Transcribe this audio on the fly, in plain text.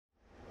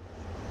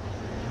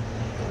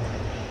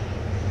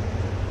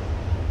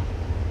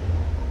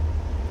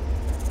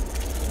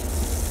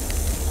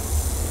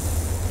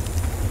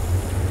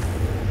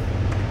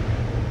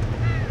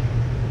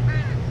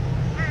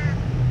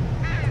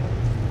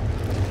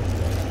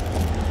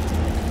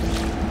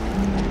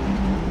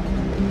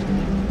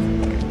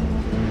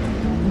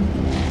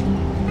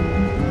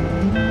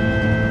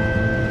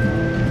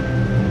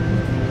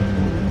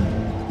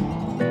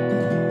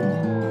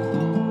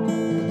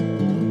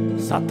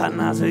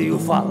Satanás veio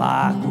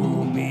falar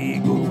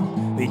comigo,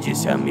 me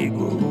disse: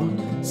 amigo,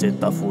 cê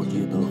tá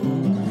fudido.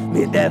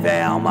 Me deve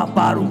a alma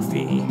para um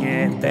fim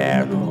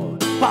eterno,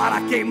 para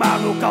queimar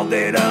no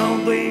caldeirão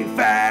do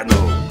inferno.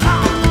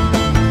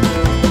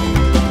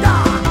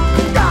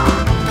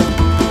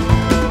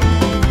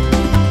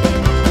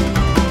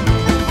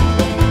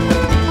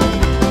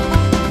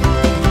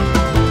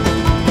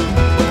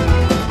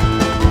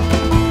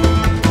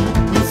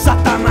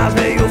 Satanás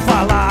veio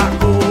falar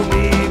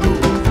comigo,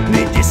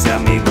 me disse: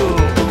 amigo,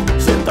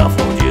 cê tá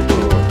fudido.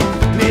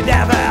 Me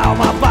deve a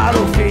alma para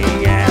o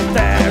fim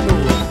eterno,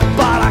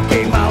 para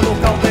queimar no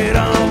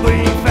caldeirão do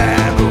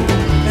inferno.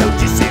 Eu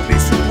disse: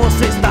 bicho,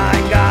 você está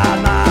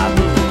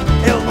enganado.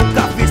 Eu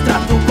nunca fiz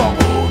trato com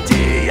o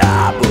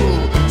diabo.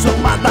 Sou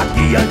mais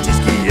daqui antes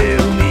que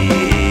eu me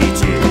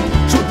irrite.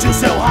 Chute o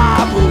seu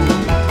rabo,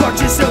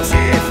 corte seu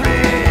chifre.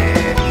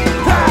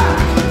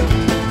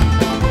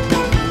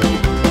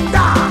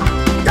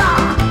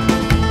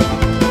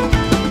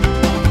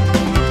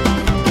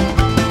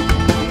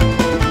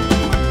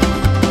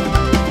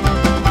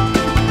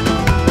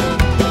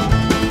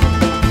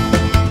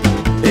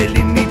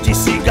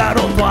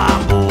 Garoto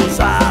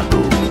abusado,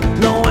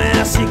 não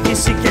é assim que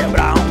se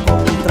quebra um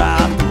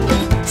contrato.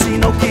 Se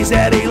não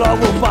quiser ir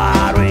logo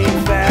para o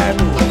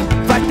inferno,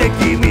 vai ter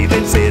que me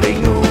vencer em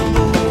um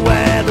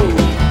duelo.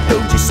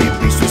 Eu disse: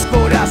 bicho,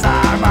 escolha as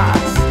armas.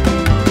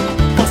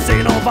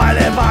 Você não vai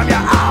levar minha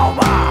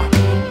alma.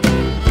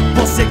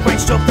 Você com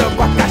enxofre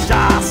com a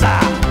cachaça,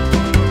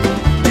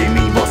 de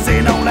mim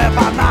você não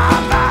leva nada.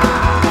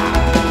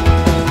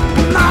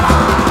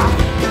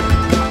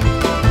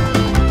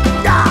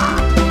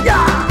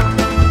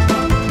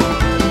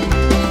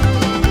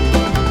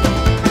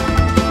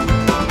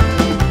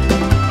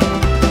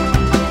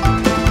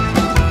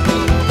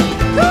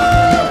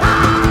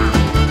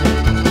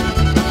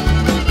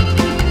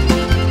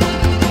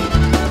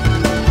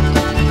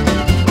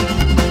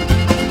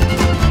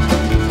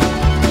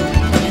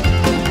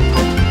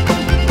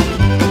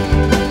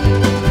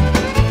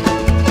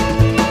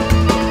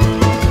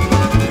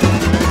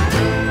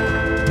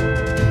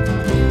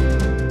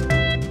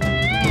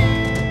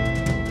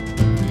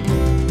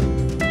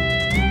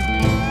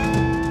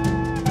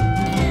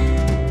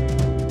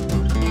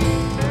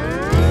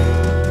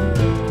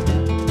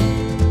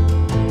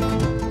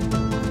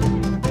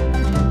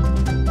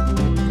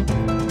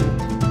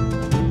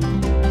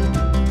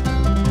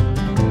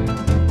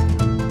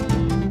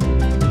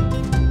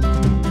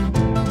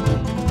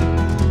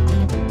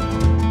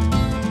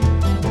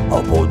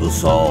 Ao pôr do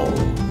sol,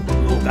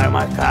 lugar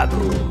marcado,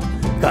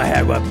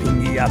 carrego a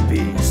pinga e a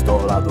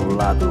pistola do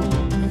lado.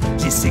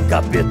 Disse: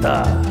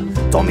 capeta,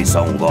 tome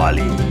só um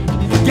gole.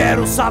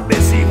 Quero saber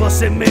se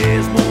você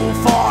mesmo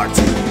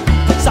forte.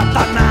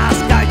 Satanás